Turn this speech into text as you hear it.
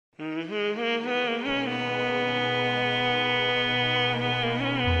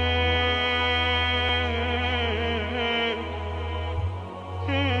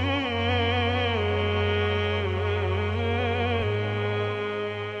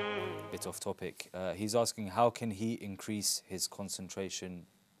bit off topic. He's asking, how can he increase his concentration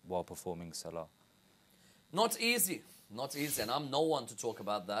while performing salah? Not easy. Not easy. And I'm no one to talk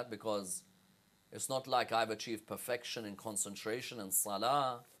about that, because it's not like I've achieved perfection in concentration and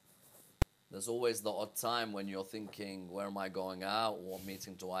salah. There's always the odd time when you're thinking, where am I going out? What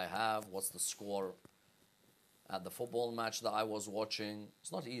meeting do I have? What's the score at the football match that I was watching?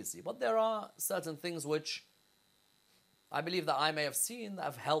 It's not easy. But there are certain things which I believe that I may have seen that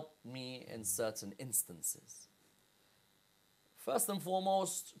have helped me in certain instances. First and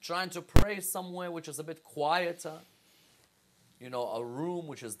foremost, trying to pray somewhere which is a bit quieter. You know, a room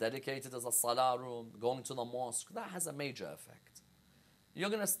which is dedicated as a salah room, going to the mosque, that has a major effect. You're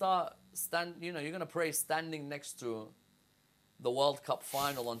going to you're going to pray standing next to the World Cup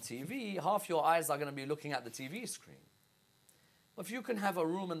final on TV. Half your eyes are going to be looking at the TV screen. But if you can have a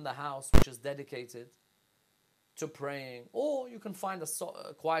room in the house which is dedicated to praying, or you can find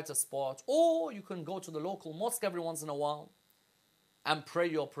a quieter spot, or you can go to the local mosque every once in a while and pray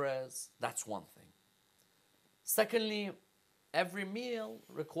your prayers, that's one thing. Secondly, every meal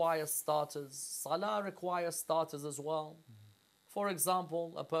requires starters. Salah requires starters as well. For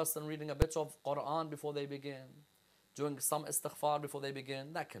example, a person reading a bit of Quran before they begin, doing some istighfar before they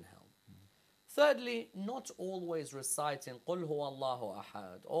begin, that can help. Thirdly, not always reciting قُلْ هُوَ اللَّهُ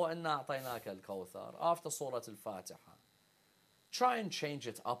أَحَدٌ or إِنَّا أَعْطَيْنَاكَ الْكَوْثَرَ after Surah Al-Fatiha. Try and change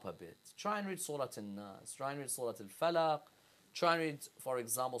it up a bit. Try and read Surah Al-Nas. Try and read Surah Al-Falaq. Try and read, for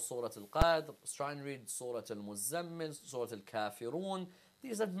example, Surah Al-Qadr. Try and read Surah Al-Muzammil, Surah Al-Kafirun.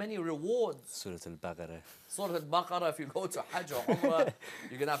 These have many rewards. Surah Al-Baqarah. Surah Al-Baqarah, if you go to Hajj or Umrah,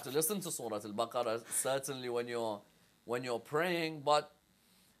 you're going to have to listen to Surah Al-Baqarah, certainly when you're praying. But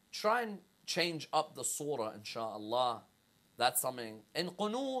try and change up the surah, inshaAllah. That's something. In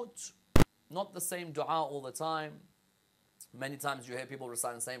qunut, not the same dua all the time. Many times you hear people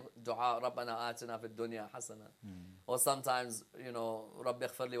recite the same dua, رَبَّنَا آتِنَا فِي الدُّنْيَا حَسَنًا. Or sometimes, you know, رَبِّ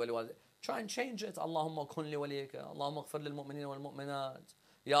اغْفِرْ لِي وَلِوَالِدَيَّ. Try and change it. اللهم كن لي وليك. اللهم اغفر للمؤمنين والمؤمنات.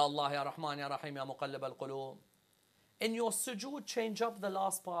 يا الله يا رحمن يا رحيم يا مقلب القلوب. In your sujood, change up the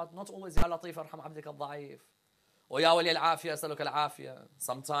last part. Not always يا لطيف ارحم عبدك الضعيف. ويا ولي العافية أسألك العافية.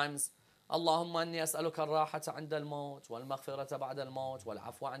 Sometimes اللهم أني أسألك الراحة عند الموت والمغفرة بعد الموت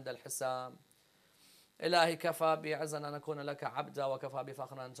والعفو عند الحساب. إلهي كفى بي عزا أن أكون لك عبدا وكفى بي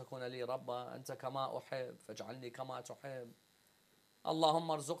فخرا أن تكون لي ربا أنت كما أحب فاجعلني كما تحب.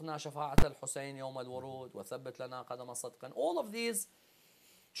 اللهم ارزقنا شفاعة الحسين يوم الورود وثبت لنا قدم صدق. And all of these,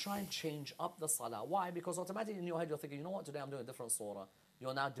 try and change up the salah. Why? Because automatically in your head you're thinking, you know what, today I'm doing a different surah.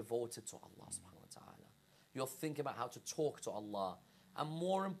 You're now devoted to Allah subhanahu wa ta'ala. You're thinking about how to talk to Allah. And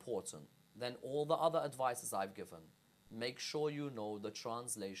more important than all the other advices I've given, make sure you know the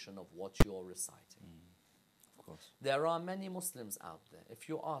translation of what you're reciting. Of course. There are many Muslims out there. If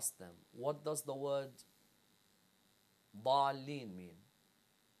you ask them, what does the word ضالين mean?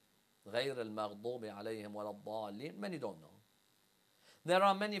 غير المغضوب عليهم ولا الضالين. Many don't know. There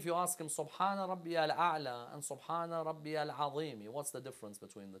are many, if you ask them, سبحان ربي الأعلى and سبحان ربي العظيم, what's the difference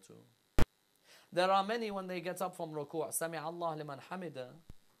between the two? There are many, when they get up from ruku', سمع الله لمن حمده,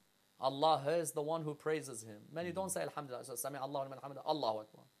 Allah hears the one who praises him. Many don't say alhamdulillah, so سمع الله لمن حمده, Allahu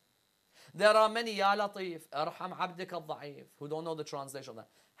Akbar. There are many, يا لطيف ارحم عبدك الضعيف, who don't know the translation of that.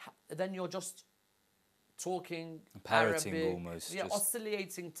 Then you're just talking parroting Arabic, almost. yeah,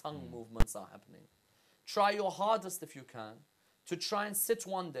 oscillating tongue movements are happening. Try your hardest if you can to try and sit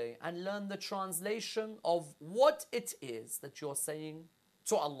one day and learn the translation of what it is that you're saying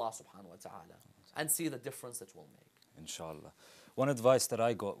to Allah subhanahu wa ta'ala and see the difference it will make. Inshallah. One advice that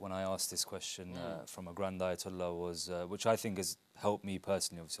I got when I asked this question from a Grand Ayatollah was, which I think has helped me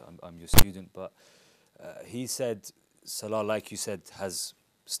personally, obviously I'm your student, but he said, Salah, like you said, has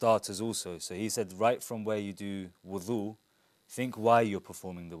starters also. So he said, right from where you do wudu, think why you're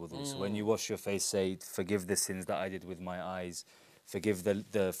performing the wudu. So when you wash your face, say, forgive the sins that I did with my eyes, forgive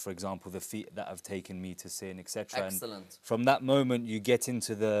for example, the feet that have taken me to sin, etc. Excellent. And from that moment, you get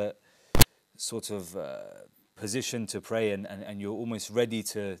into the sort of position to pray, and you're almost ready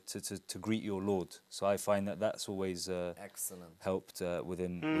to greet your Lord. So I find that that's always excellent helped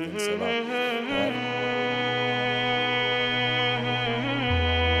within Salah.